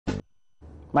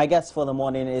My guest for the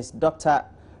morning is Dr.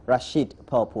 Rashid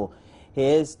Palpo. He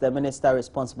is the minister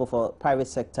responsible for private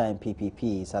sector and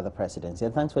PPPs at the presidency.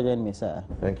 And thanks for joining me, sir.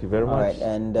 Thank you very much. All right,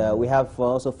 and we have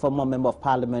also former member of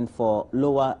parliament for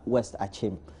Lower West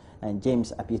Achim, and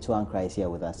James Apituankra is here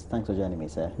with us. Thanks for joining me,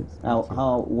 sir.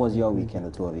 How was your weekend,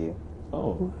 the two of you?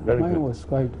 Oh, very good. Mine was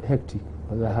quite hectic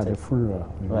because I had a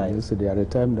funeral yesterday. At the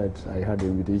time that I had the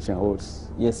invitation, I was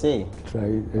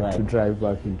to drive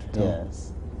back into town.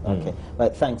 Yes. Okay,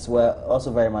 but thanks. We're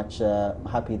also very much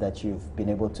happy that you've been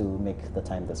able to make the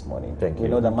time this morning. Thank you. We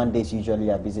know that Mondays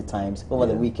usually are busy times. Over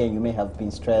the weekend, you may have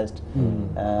been stressed,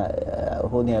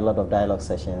 holding a lot of dialogue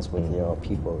sessions with your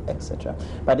people, etc.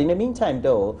 But in the meantime,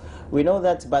 though, we know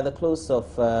that by the close of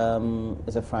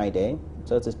it's a Friday,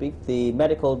 so to speak, the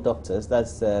medical doctors,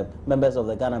 that's members of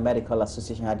the Ghana Medical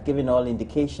Association, had given all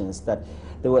indications that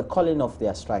they were calling off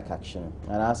their strike action.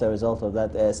 And as a result of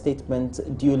that, a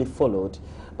statement duly followed.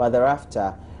 But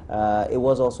thereafter, it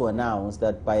was also announced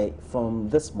that from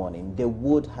this morning, they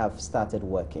would have started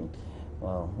working.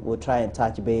 Well, we'll try and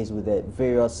touch base with the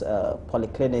various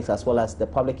polyclinics as well as the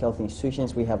public health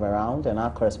institutions we have around, and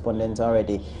our correspondents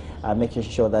already making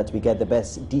sure that we get the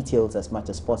best details as much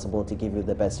as possible to give you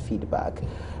the best feedback.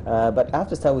 But I have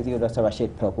to start with you, Dr.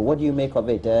 Rashid Palpo. What do you make of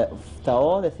it? After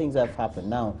all the things that have happened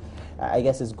now, I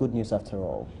guess it's good news after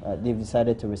all. They've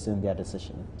decided to rescind their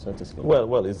decision, so to speak.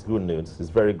 Well, it's good news. It's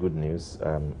very good news.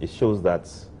 It shows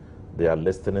that they are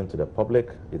listening to the public.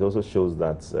 It also shows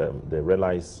that they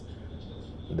realize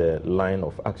the line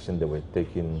of action they were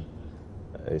taking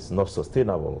is not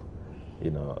sustainable.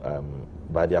 You know,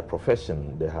 by their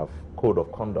profession, they have code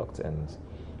of conduct, and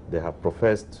they have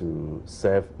professed to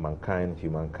serve mankind,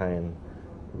 humankind,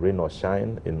 rain or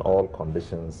shine, in all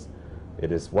conditions.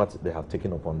 It is what they have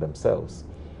taken upon themselves.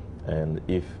 And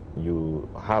if you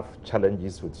have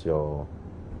challenges with your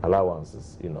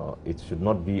allowances, you know, it should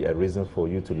not be a reason for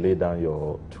you to lay down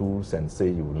your tools and say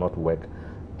you will not work,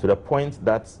 to the point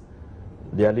that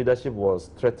their leadership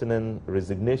was threatening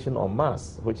resignation en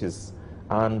masse, which is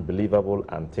unbelievable,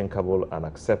 unthinkable,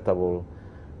 unacceptable.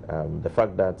 The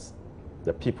fact that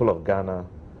the people of Ghana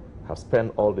have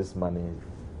spent all this money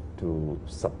to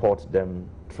support them,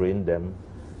 train them,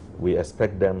 we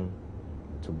expect them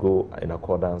to go in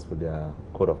accordance with their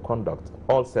code of conduct.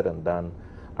 All said and done,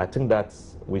 I think that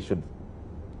we should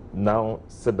now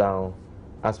sit down,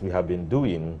 as we have been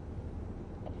doing,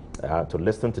 to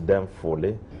listen to them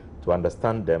fully, to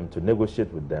understand them, to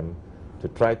negotiate with them, to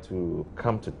try to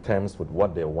come to terms with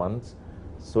what they want,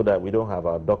 so that we don't have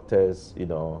our doctors, you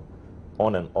know,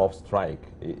 on and off strike.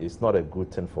 It's not a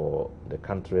good thing for the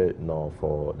country nor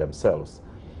for themselves.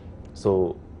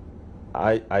 So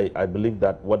I believe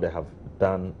that what they have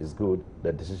done is good.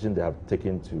 The decision they have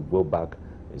taken to go back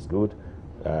is good.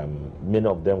 Many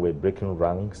of them were breaking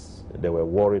ranks. They were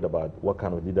worried about what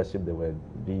kind of leadership they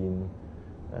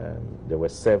were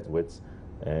served with,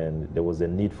 and there was a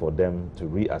need for them to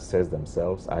reassess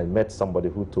themselves. I met somebody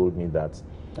who told me that...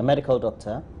 A medical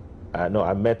doctor? No,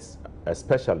 I met a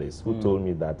specialist who told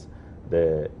me that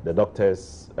the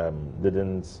doctors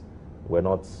were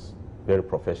not very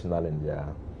professional in their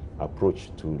approach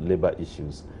to labor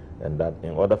issues, and that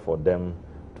in order for them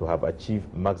to have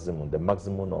achieved the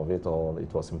maximum of it all,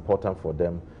 it was important for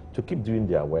them to keep doing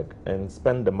their work and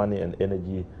spend the money and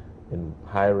energy in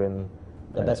hiring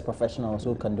the best professionals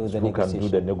who can do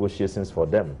the negotiations for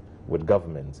them with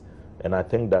government. And I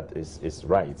think that is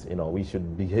right. You know, we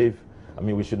should behave,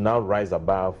 we should now rise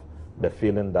above the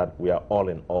feeling that we are all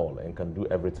in all and can do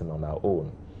everything on our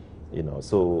own. You know,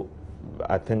 so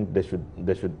I think they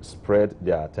should spread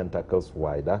their tentacles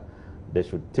wider. They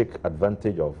should take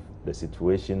advantage of the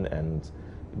situation and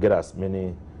get as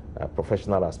many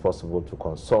professionals as possible to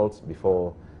consult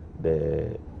before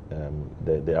they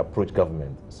approach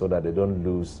government, so that they don't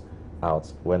lose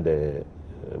out when the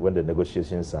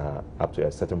negotiations are up to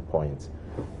a certain point.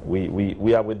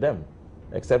 We are with them,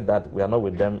 except that we are not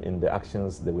with them in the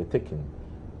actions they were taking.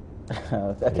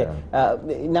 Okay. Yeah.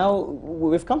 Now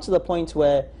we've come to the point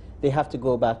where they have to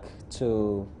go back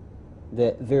to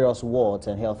the various wards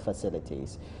and health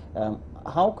facilities.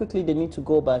 How quickly they need to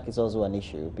go back is also an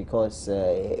issue, because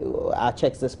our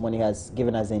checks this morning has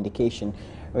given us an indication,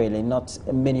 really, not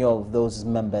many of those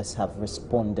members have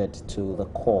responded to the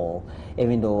call,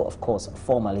 even though, of course,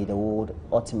 formally they would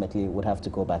ultimately have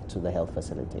to go back to the health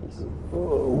facilities.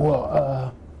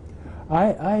 Well,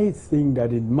 I think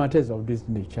that in matters of this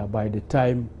nature, by the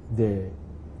time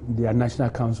their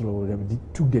national council or whatever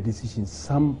took the decision,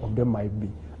 some of them might be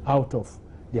out of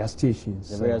their stations.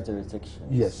 The various jurisdictions.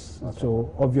 Yes. Okay.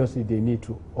 So obviously they need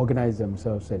to organize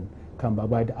themselves and come back.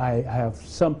 But I have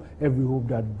every hope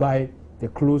that by the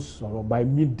close or by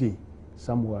midday,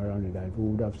 somewhere around that, we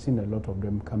would have seen a lot of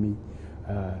them coming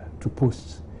to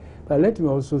posts. But let me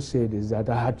also say this, that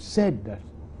I had said that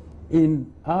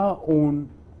in our own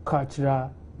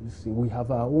cultural, we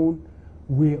have our own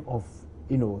way of,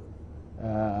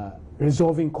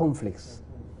 resolving conflicts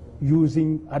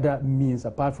using other means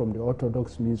apart from the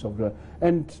orthodox means of the.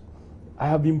 And I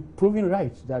have been proven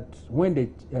right that when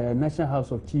the National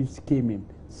House of Chiefs came in,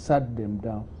 sat them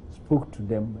down, spoke to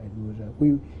them, and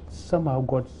we somehow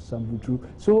got something through.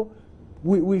 So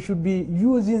we should be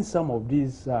using some of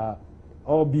these,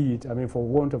 albeit, for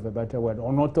want of a better word,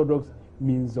 unorthodox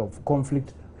means of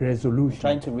conflict resolution.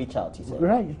 Trying to reach out, he said.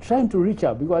 Right, trying to reach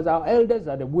out, because our elders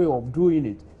are the way of doing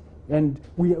it. And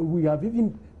we have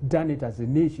even done it as a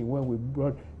nation when we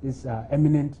brought this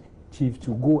eminent chief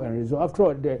to go and resolve. After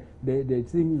all, the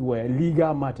things were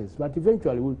legal matters, but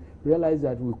eventually we realized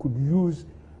that we could use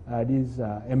these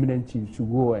eminent chiefs to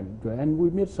go and we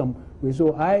made some way.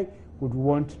 So I would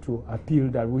want to appeal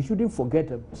that we shouldn't forget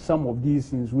some of these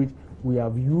things which we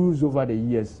have used over the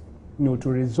years, to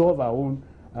resolve our own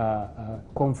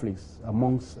conflicts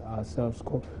amongst ourselves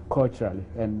culturally,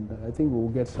 and I think we'll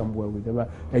get somewhere with them. But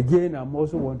again, I'm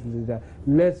also want to say that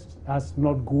let us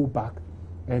not go back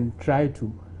and try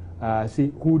to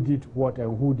see who did what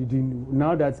and who didn't.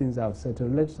 Now that things have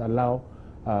settled, let's allow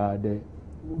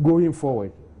going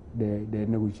forward the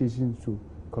negotiations to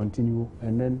continue,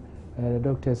 and then the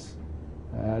doctors'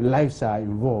 lives are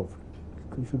involved.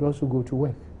 We should also go to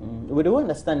work. We do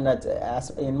understand that as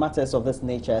in matters of this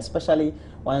nature, especially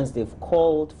once they've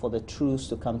called for the truce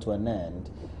to come to an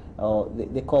end, or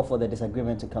they call for the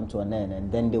disagreement to come to an end,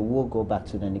 and then they will go back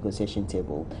to the negotiation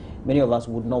table. Many of us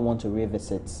would not want to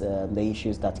revisit the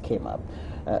issues that came up.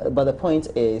 But the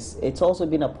point is, it's also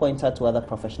been a pointer to other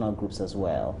professional groups as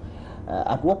well.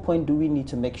 At what point do we need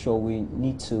to make sure we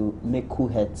need to make cool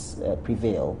heads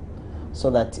prevail, so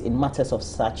that in matters of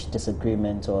such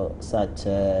disagreement or such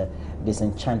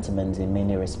disenchantment in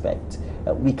many respects,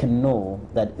 we can know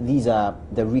that these are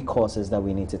the recourses that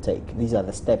we need to take. These are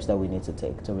the steps that we need to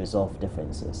take to resolve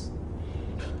differences?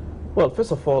 Well,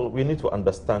 first of all, we need to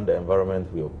understand the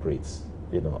environment we operate,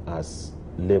 as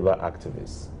labor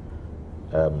activists.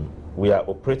 We are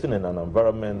operating in an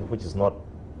environment which is not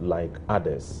like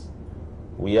others.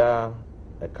 We are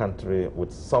a country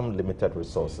with some limited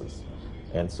resources.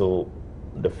 And so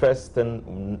the first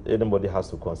thing anybody has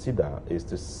to consider is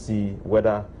to see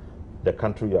whether the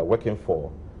country you are working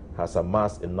for has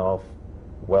amassed enough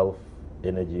wealth,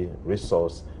 energy,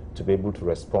 resource to be able to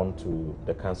respond to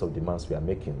the kinds of demands we are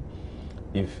making.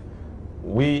 If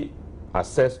we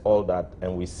assess all that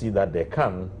and we see that they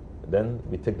can, then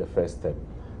we take the first step.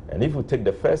 And if we take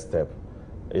the first step,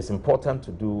 it's important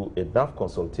to do enough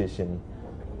consultation,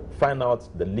 find out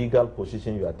the legal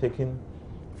position you are taking,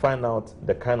 find out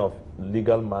the kind of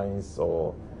legal minds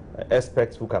or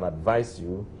experts who can advise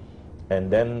you, and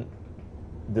then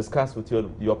discuss with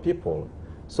your people,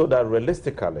 so that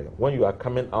realistically, when you are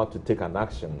coming out to take an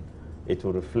action, it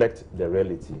will reflect the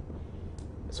reality.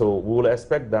 So we will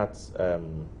expect that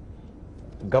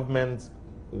government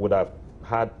would have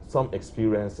had some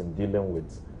experience in dealing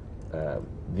with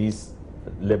these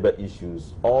labor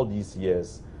issues all these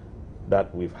years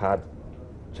that we've had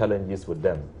challenges with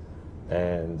them.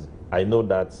 And I know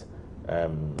that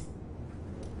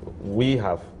we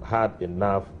have had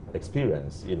enough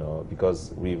experience,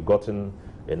 because we've gotten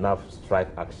enough strike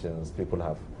actions. People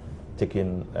have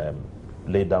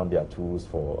laid down their tools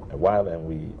for a while, and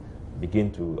we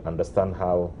begin to understand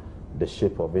how the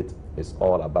shape of it is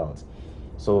all about.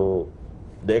 So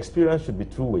the experience should be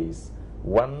two ways.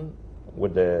 One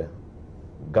with the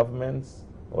governments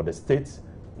or the states,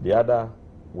 the other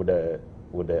with the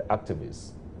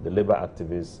activists, the labor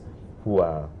activists who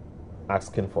are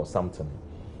asking for something.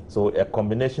 So a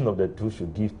combination of the two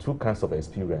should give two kinds of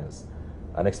experience: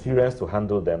 an experience to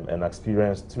handle them, and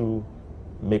experience to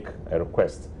make a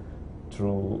request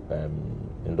through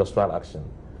industrial action.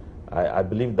 I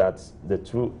believe that the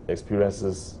two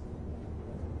experiences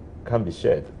can be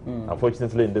shared.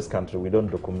 Unfortunately, in this country, we don't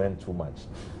document too much.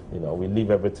 We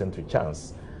leave everything to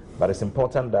chance. But it's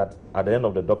important that at the end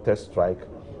of the doctor's strike,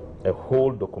 a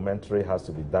whole documentary has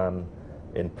to be done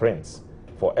in print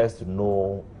for us to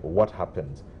know what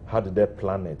happened. How did they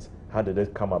plan it? How did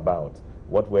it come about?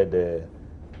 What were the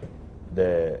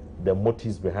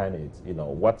motives behind it?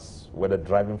 What were the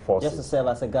driving forces? Just to serve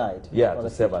as a guide. Yeah, to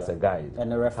serve as a guide.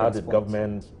 And a reference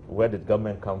where did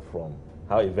government come from?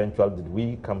 How eventually did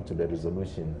we come to the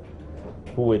resolution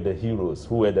who were the heroes,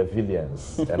 who were the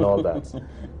villains, and all that.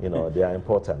 You know, they are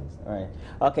important. Right.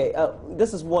 Okay,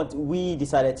 this is what we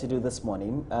decided to do this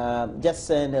morning. Just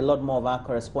send a lot more of our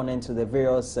correspondents to the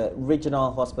various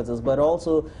regional hospitals, but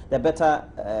also the better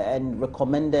and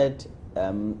recommended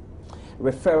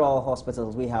referral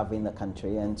hospitals we have in the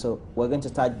country. And so we're going to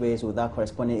touch base with our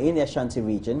correspondent in the Ashanti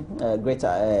region,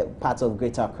 parts of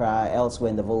Greater Accra, elsewhere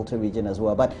in the Volta region as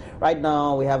well. But right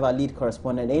now we have our lead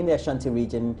correspondent in the Ashanti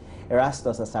region,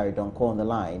 Erastus Asari-Donko, on the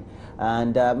line.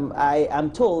 And I am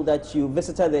told that you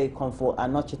visited the Comfort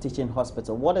Anoche Teaching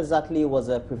Hospital. What exactly was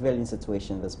the prevailing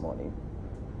situation this morning?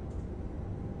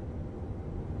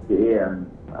 Yeah,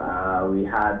 we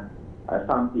had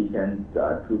some patients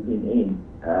trooping in,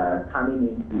 coming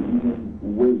in to even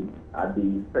wait at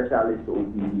the specialist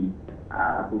OPD.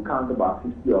 We count about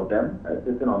 50 of them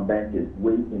sitting on benches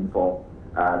waiting for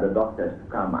the doctors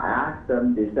to come. I asked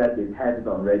them, they said they've heard it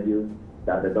on radio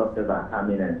that the doctors are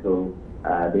coming, and so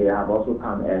they have also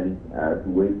come early to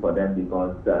wait for them,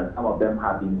 because some of them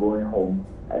have been going home,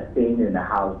 staying in the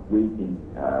house waiting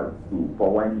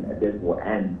for when this will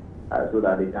end, so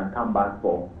that they can come back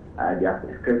for their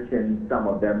prescriptions. Some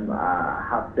of them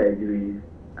have surgeries,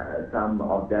 some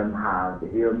of them have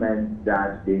ailments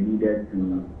that they needed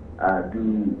to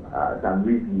do some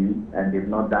review, and they've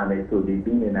not done it, so they've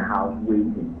been in the house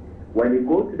waiting. When you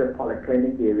go to the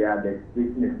polyclinic area, the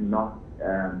situation is not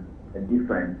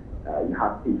different. You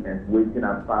have patients waiting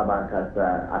as far back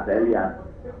as early as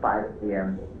 5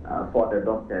 a.m. For the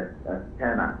doctors to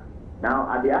turn up.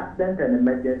 Now, at the accident and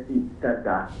emergency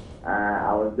center,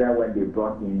 I was there when they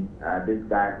brought in this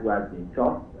guy who has been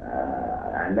shot,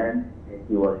 and then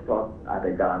he was shot at the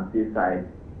Galamsey side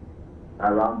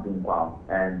around Dunkwao,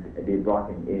 and they brought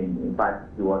him in. In fact,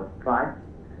 he was tried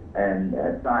and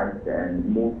sized and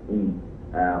moved in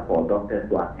for doctors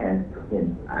to attend to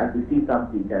him. I have to see some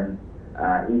patients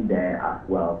in there as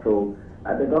well. So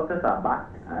the doctors are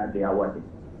back, they are working.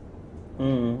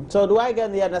 So do I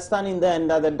get the understanding then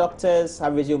that the doctors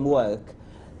have resumed work?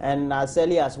 And as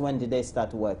early as when did they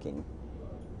start working?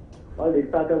 Well, they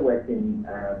started working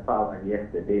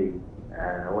yesterday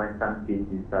when some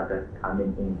cases started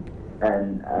coming in.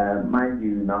 And mind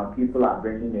you, now people are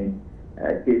bringing in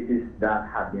cases that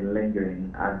have been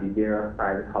lingering at the various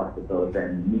private hospitals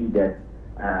and needed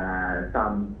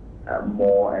some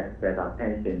more expert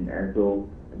attention. And so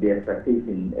the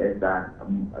expectation is that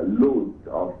loads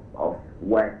of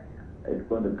work is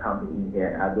going to come in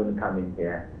here,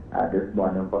 this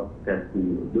morning for us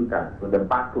to look at. So the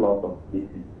backlog of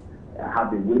cases have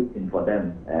been waiting for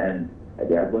them, and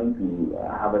they are going to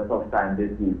have a tough time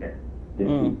this weekend.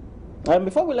 And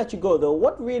before we let you go, though,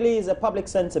 what really is the public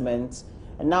sentiment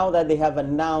now that they have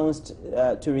announced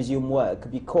to resume work?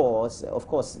 Because, of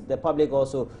course, the public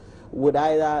also would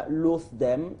either loathe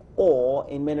them or,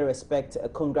 in many respects,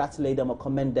 congratulate them or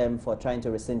commend them for trying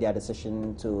to rescind their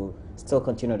decision to still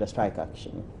continue the strike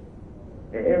action.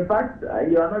 In fact,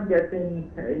 you are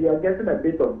getting a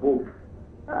bit of both.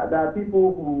 There are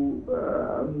people who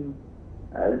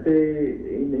say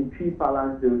in tree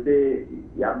parlance, they'll say,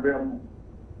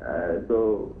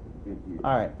 so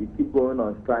you keep going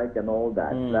on strike and all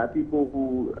that. There are people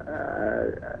who,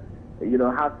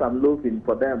 have some loathing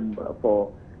for them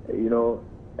for,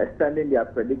 extending their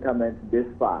predicament this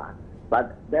far.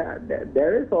 But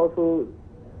there is also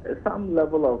some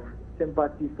level of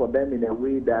sympathy for them in a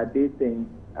way that they think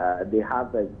they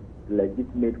have a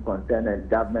legitimate concern and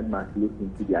government must look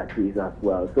into their case as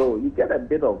well. So you get a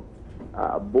bit of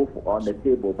both on the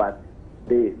table, but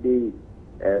the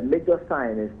major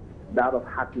sign is that of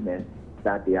happiness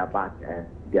that they are back and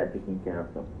they are taking care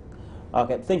of them.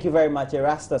 Okay, thank you very much.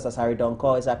 Erastus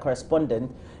Asari-Donko is our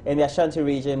correspondent in the Ashanti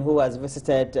region who has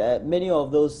visited many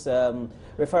of those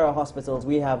referral hospitals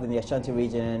we have in the Ashanti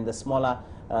region and the smaller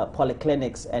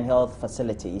polyclinics and health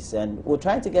facilities. And we're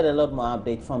trying to get a lot more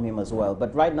update from him as well.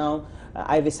 But right now,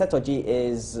 Ivy Setoji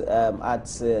is at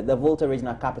the Volta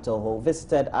Regional Capital, who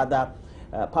visited other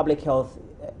public health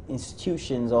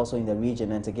institutions also in the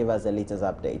region and to give us the latest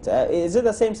update. Is it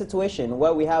the same situation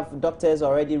where we have doctors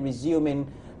already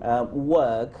resuming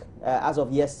work as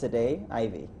of yesterday,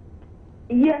 Ivy?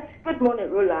 Yes, good morning,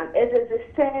 Roland. It is the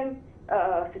same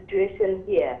situation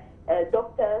here.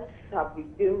 Doctors have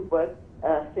resumed work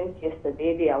since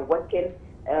yesterday. They are working.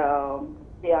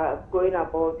 They are going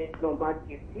about their normal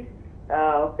duties.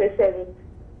 Patients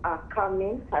are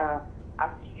coming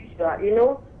as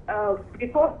usual.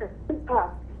 Because the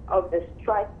impact of the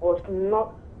strike was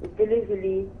not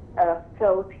really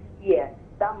felt here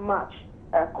that much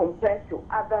compared to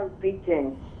other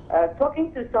regions.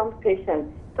 Talking to some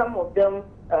patients, some of them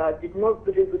did not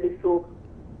really feel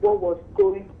what was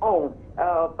going on.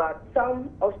 But some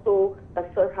also are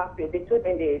so happy. They told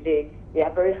me they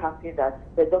are very happy that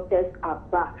the doctors are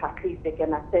back. At least they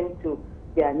can attend to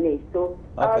their needs. So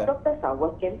doctors are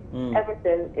working.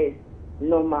 Everything is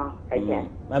normal again.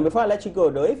 And before I let you go,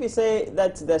 though, if you say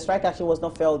that the strike action was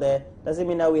not felt there, does it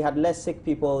mean that we had less sick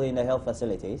people in the health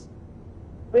facilities?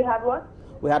 We had what?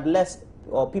 We had less,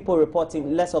 or people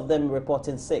reporting, less of them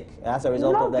reporting sick as a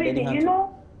result of that. Really. You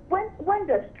know, when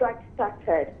the strike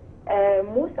started,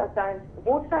 most of the time,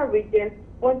 Volta region,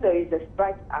 when there is a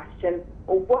strike action,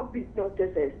 or what we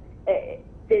notice is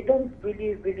they don't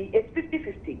really, it's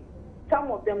 50-50. Some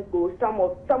of them go, some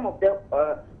of them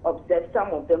observe, some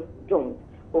of them don't.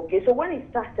 Okay, so when it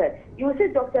started, you will see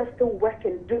doctors still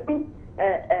working during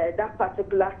that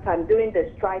particular time, during the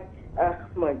strike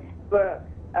month. But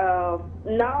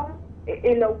now,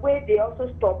 in a way, they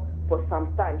also stopped for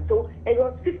some time. So it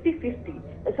was 50-50.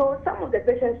 So some of the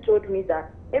patients told me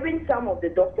that even some of the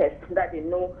doctors that they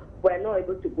know were not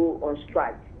able to go on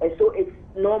strike. And so it's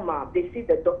normal. They see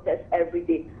the doctors every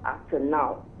day after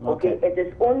now. Okay. It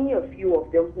is only a few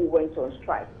of them who went on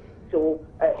strike. So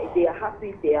they are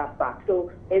happy they are back.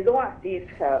 So it's not as if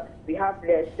we have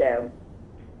less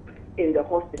in the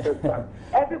hospital.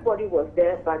 Everybody was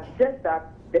there, but just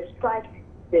that the strike,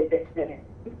 the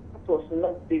was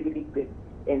not really good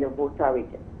in the Volta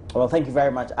region. Well, thank you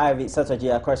very much. Ivy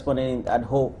Satoji, correspondent at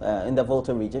home in the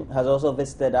Volta region, has also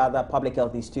visited other public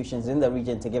health institutions in the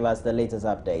region to give us the latest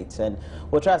updates. And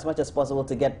we'll try as much as possible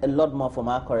to get a lot more from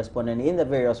our correspondent in the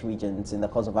various regions in the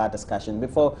course of our discussion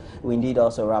before we indeed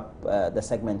also wrap the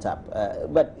segment up.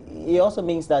 But it also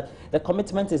means that the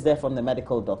commitment is there from the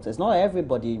medical doctors. Not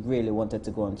everybody really wanted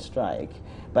to go on strike,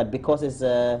 but because it's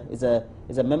a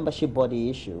membership body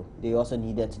issue, they also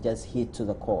needed to just hit to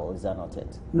the call. Is that not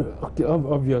it? No, okay,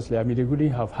 obviously. I mean, they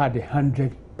couldn't have had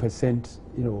 100%,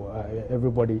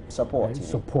 everybody support,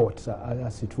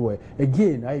 as it were.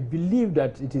 Again, I believe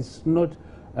that it is not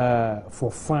for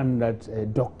fun that a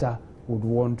doctor would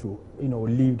want to,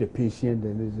 leave the patient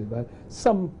and but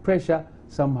some pressure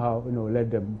somehow,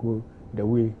 let them go the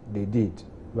way they did.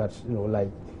 But like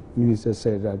Minister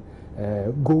said, that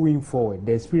going forward,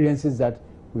 the experiences that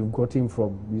we've gotten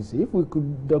from this, if we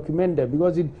could document them,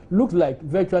 because it looked like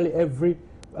virtually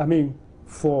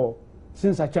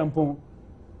since Achampong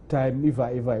time, if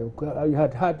I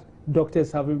had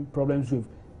doctors having problems with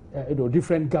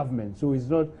different governments, so it's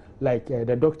not like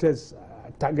the doctors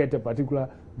target a particular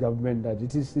government. That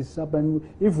it is happening.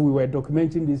 If we were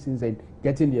documenting these things and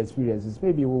getting the experiences,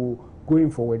 maybe going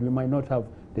forward we might not have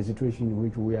the situation in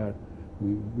which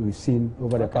we've seen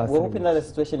over the past. We're hoping that the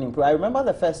situation improves. I remember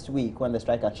the first week when the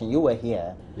strike action, you were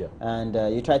here, and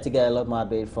you tried to get a lot more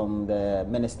update from the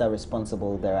minister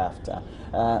responsible thereafter.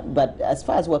 But as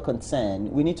far as we're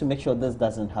concerned, we need to make sure this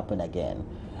doesn't happen again.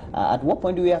 At what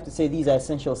point do we have to say these are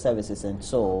essential services, and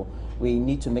so we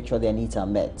need to make sure their needs are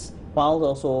met, while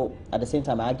also at the same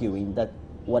time arguing that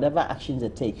whatever actions they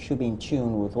take should be in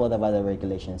tune with whatever the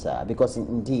regulations are? Because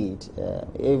indeed,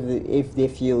 if they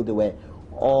feel they were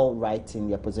all right in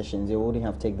their positions, they wouldn't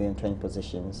have taken the entrenched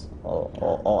positions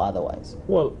or otherwise.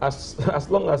 Well, as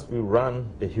long as we run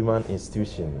a human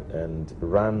institution and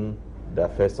run the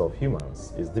affairs of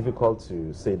humans, it's difficult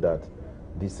to say that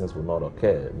these things will not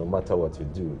occur, no matter what you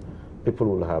do. People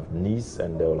will have needs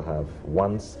and they will have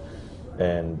wants,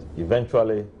 and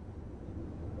eventually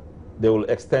they will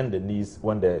extend the needs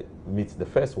when they meet the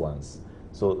first ones.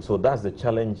 So that's the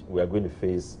challenge we are going to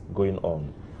face going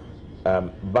on.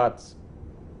 But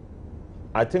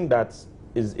I think that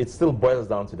it still boils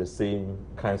down to the same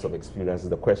kinds of experiences,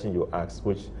 the question you asked,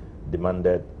 which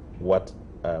demanded what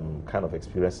kind of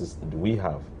experiences do we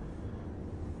have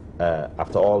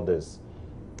after all this.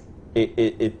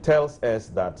 It tells us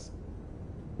that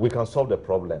we can solve the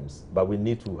problems, but we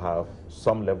need to have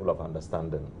some level of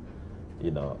understanding.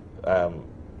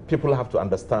 People have to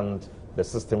understand the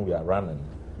system we are running,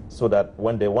 so that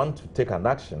when they want to take an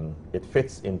action, it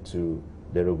fits into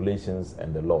the regulations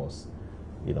and the laws.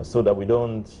 So that we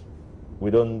don't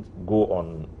go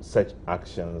on such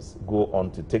actions, go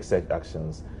on to take such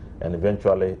actions, and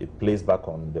eventually it plays back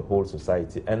on the whole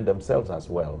society and themselves as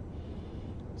well.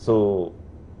 So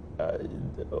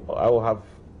I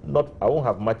won't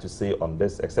have much to say on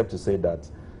this, except to say that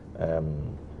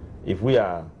if we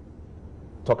are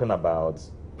talking about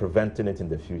preventing it in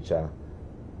the future,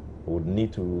 we would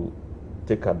need to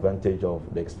take advantage of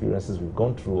the experiences we've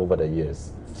gone through over the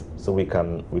years, so we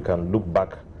can look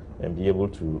back and be able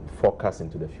to forecast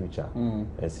into the future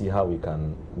and see how we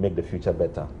can make the future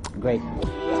better. Great.